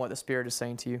to that and what the Spirit is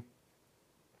saying to you.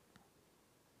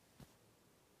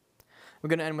 We're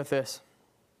going to end with this.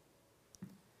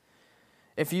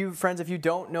 If you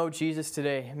don't know Jesus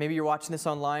today, maybe you're watching this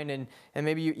online and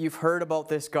maybe you've heard about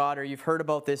this God or you've heard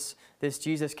about this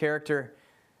Jesus character.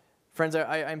 Friends,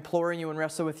 I'm imploring you and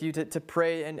wrestle with you to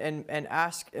pray and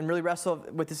ask and really wrestle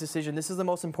with this decision. This is the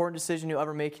most important decision you'll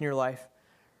ever make in your life.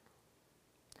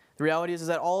 The reality is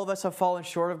that all of us have fallen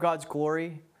short of God's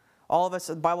glory. All of us,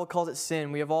 the Bible calls it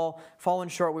sin. We have all fallen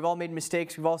short. We've all made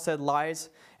mistakes. We've all said lies.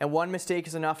 And one mistake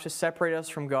is enough to separate us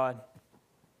from God.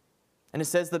 And it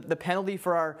says that the penalty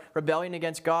for our rebellion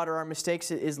against God or our mistakes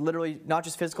is literally not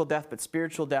just physical death, but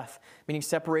spiritual death, meaning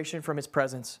separation from His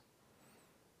presence.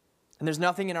 And there's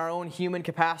nothing in our own human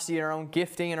capacity, in our own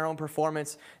gifting, in our own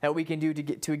performance that we can do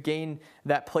to gain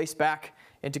that place back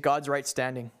into God's right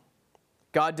standing.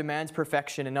 God demands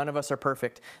perfection, and none of us are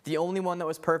perfect. The only one that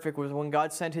was perfect was when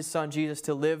God sent His Son, Jesus,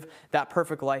 to live that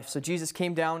perfect life. So Jesus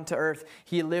came down to earth.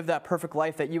 He lived that perfect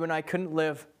life that you and I couldn't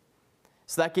live.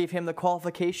 So that gave Him the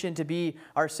qualification to be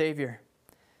our Savior.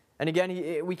 And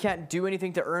again, we can't do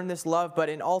anything to earn this love, but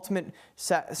in ultimate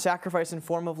sacrifice and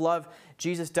form of love,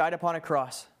 Jesus died upon a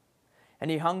cross.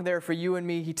 And He hung there for you and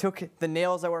me. He took the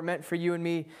nails that were meant for you and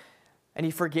me, and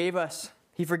He forgave us.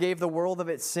 He forgave the world of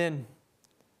its sin.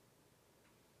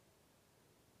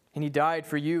 And He died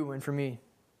for you and for me.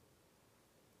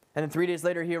 And then 3 days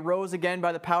later, He arose again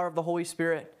by the power of the Holy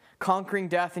Spirit, conquering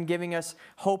death and giving us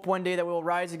hope one day that we will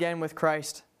rise again with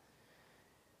Christ.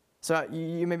 So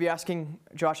you may be asking,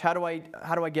 Josh, how do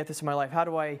I get this in my life? How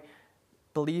do I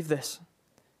believe this?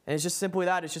 And it's just simply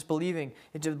that. It's just believing.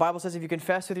 The Bible says if you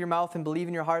confess with your mouth and believe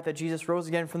in your heart that Jesus rose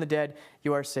again from the dead,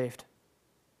 you are saved.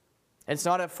 And it's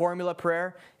not a formula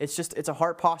prayer. It's a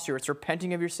heart posture. It's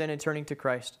repenting of your sin and turning to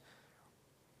Christ.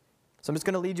 So I'm just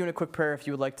going to lead you in a quick prayer if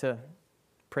you would like to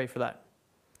pray for that.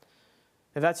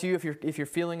 If that's you, if you're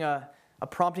feeling a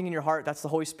prompting in your heart, that's the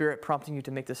Holy Spirit prompting you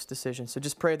to make this decision. So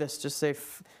just pray this. Just say,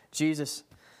 Jesus,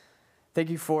 thank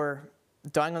you for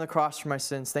dying on the cross for my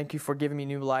sins. Thank you for giving me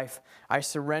new life. I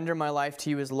surrender my life to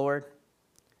you as Lord.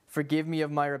 Forgive me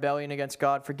of my rebellion against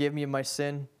God. Forgive me of my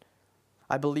sin.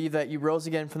 I believe that you rose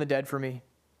again from the dead for me.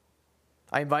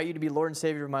 I invite you to be Lord and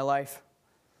Savior of my life.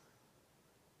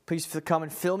 Please come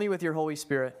and fill me with your Holy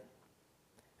Spirit.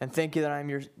 And thank you that I'm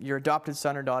your adopted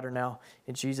son or daughter now,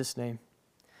 in Jesus' name.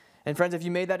 And friends, if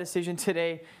you made that decision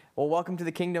today, well, welcome to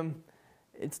the kingdom.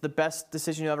 It's the best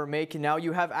decision you'll ever make. And now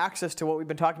you have access to what we've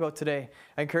been talking about today.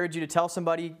 I encourage you to tell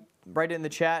somebody, write it in the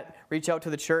chat, reach out to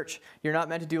the church. You're not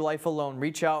meant to do life alone.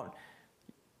 Reach out,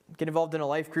 get involved in a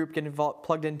life group, get involved,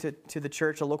 plugged into the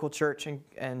church, a local church,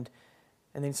 and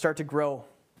then start to grow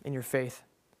in your faith.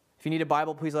 If you need a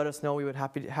Bible, please let us know. We would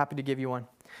happy to give you one.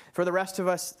 For the rest of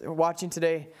us watching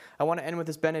today, I want to end with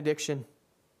this benediction.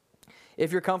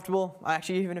 If you're comfortable,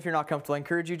 actually, even if you're not comfortable, I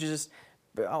encourage you to just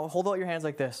hold out your hands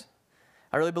like this.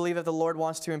 I really believe that the Lord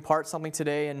wants to impart something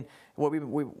today and what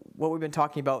we've been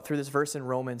talking about through this verse in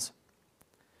Romans.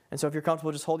 And so if you're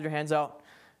comfortable, just hold your hands out,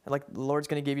 like the Lord's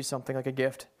going to give you something like a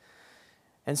gift.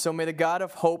 And so may the God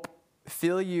of hope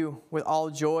fill you with all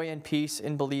joy and peace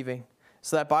in believing,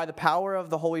 so that by the power of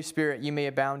the Holy Spirit you may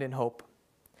abound in hope.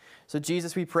 So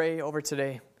Jesus, we pray over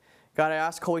today. God, I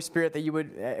ask, Holy Spirit, that you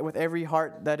would, with every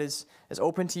heart that is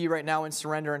open to you right now in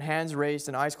surrender and hands raised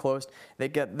and eyes closed,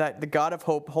 that the God of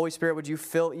hope, Holy Spirit, would you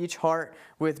fill each heart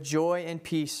with joy and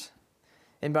peace.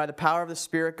 And by the power of the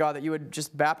Spirit, God, that you would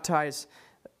just baptize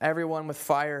everyone with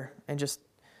fire and just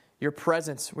your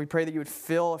presence. We pray that you would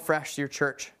fill afresh your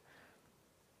church.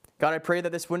 God, I pray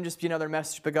that this wouldn't just be another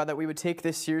message, but God, that we would take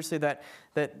this seriously, that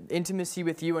intimacy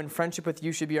with you and friendship with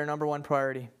you should be our number one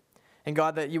priority. And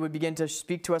God, that you would begin to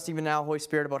speak to us even now, Holy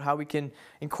Spirit, about how we can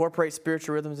incorporate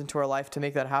spiritual rhythms into our life to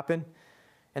make that happen.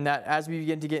 And that as we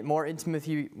begin to get more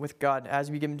intimate with God, as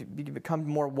we begin to become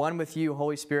more one with you,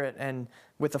 Holy Spirit, and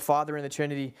with the Father and the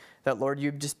Trinity, that, Lord,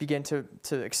 you just begin to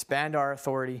expand our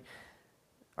authority,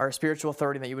 our spiritual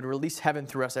authority, that you would release heaven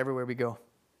through us everywhere we go.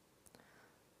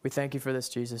 We thank you for this,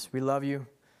 Jesus. We love you.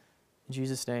 In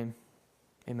Jesus' name,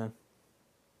 amen.